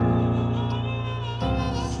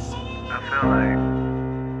feel like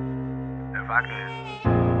if I could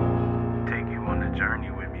take you on the journey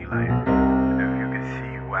with me, like if you could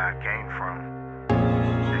see where I came from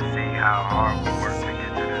and see how hard we worked to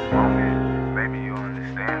get to this moment, maybe you'll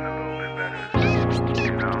understand a little bit better,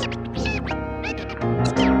 you know?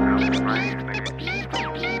 Feel strange, nigga.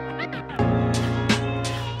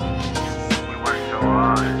 We worked so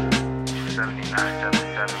hard,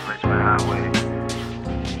 7977 Richmond Highway,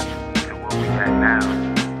 to what we had now.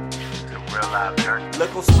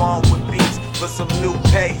 Look on Spawn with beats for some new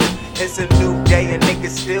pay. It's a new day and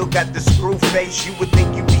niggas still got the screw face. You would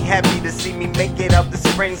think you'd be happy to see me make it out the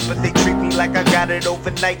Springs, but they treat me like I got it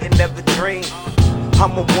overnight and never dreamed.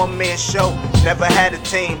 I'm a one-man show, never had a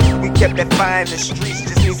team. We kept that fire in the streets,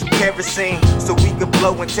 just need some kerosene so we could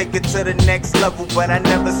blow and take it to the next level. But I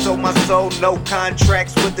never sold my soul, no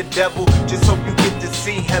contracts with the devil. Just hope you get to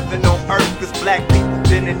see heaven on earth, cause black people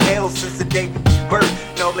been in hell since the day we was birthed.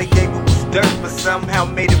 And all they gave it was dirt, but somehow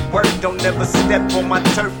made it work. Don't ever step on my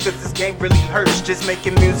turf, cause this game really hurts. Just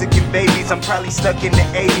making music and babies, I'm probably stuck in the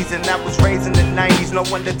 80s and I was raised in the 90s. No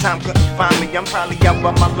wonder time couldn't find me. I'm probably out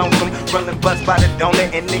by my lonesome, rolling butts by the donut.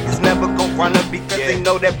 And niggas never gon' run up because they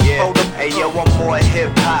know that before them. Hey yo, I'm more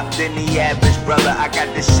hip-hop than the average brother. I got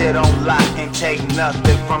this shit on lock, ain't take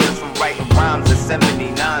nothing from us. From writing rhymes at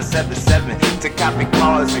 7977 to copy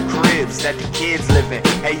cars and cribs that the kids live in.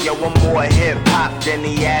 Hey yo, I'm more hip-hop than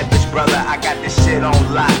the average brother. I got this shit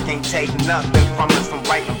on lock, ain't take nothing from us. From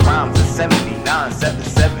writing rhymes at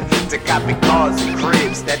 7977 to copy cars and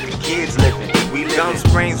cribs that the kids live in. We live in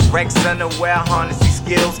Springs Rec Center where I harness these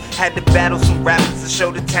skills. Had to battle some rappers to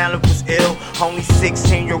show the talent was ill. Only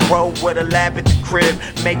 16-year-old with a lab at the crib.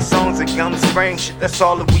 Make songs at Gum Springs, shit, that's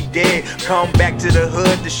all that we did. Come back to the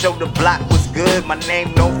hood to show the block was good. My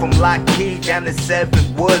name known from Lockheed down to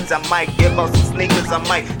Seven Woods. I might give out some sneakers, I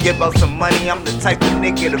might give out some money. I'm the type of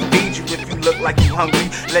nigga to feed you if you look like you hungry.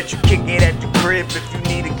 Let you kick it at the crib if you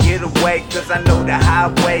need to get away. Cause I know the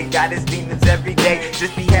highway got its demons every day.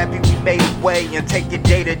 Just be happy we made a way and take it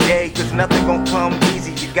day to day. Cause nothing gon' come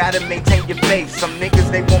easy, you gotta maintain your faith. Some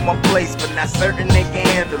niggas they want my place, but not certain they can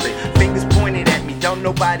handle it. Fingers pointed at me, don't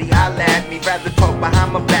nobody holla at me. Rather talk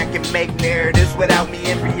behind my back and make narratives without me.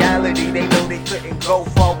 In reality, they know they couldn't go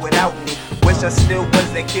far without me. Wish I still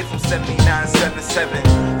was that kid from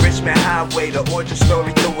 7977 Richmond Highway, the origin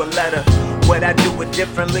story through a letter. What I do it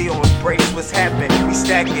differently or embrace what's happened. We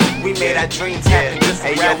stack it, we made our dreams happen. Just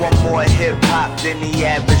hey yo, I'm more hip-hop than the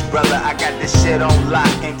average brother. I got this shit on lock,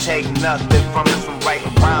 ain't take nothing from us. From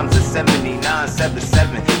writing rhymes at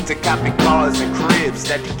 7977 to copy cars and cribs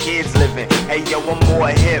that the kids live in. Hey yo, I'm more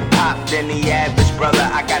hip-hop than the average brother.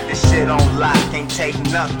 I got this shit on lock, ain't take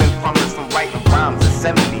nothing from us. From writing rhymes at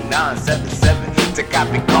 7977 to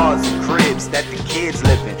copy cars and cribs that the kids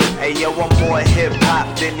live in. Hey yo, I'm more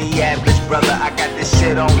hip-hop than the average brother. I got this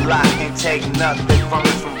shit on lock, ain't take nothing from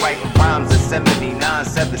us. From writing rhymes at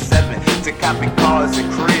 7977 to copy cars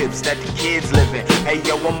and cribs that the kids live in. Hey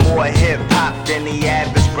yo, I'm more hip-hop than the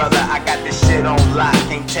average brother. I got this shit on lock,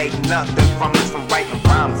 ain't take nothing from us. From writing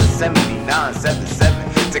rhymes at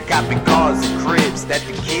 7977 to copy cars and cribs that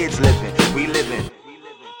the kids live in.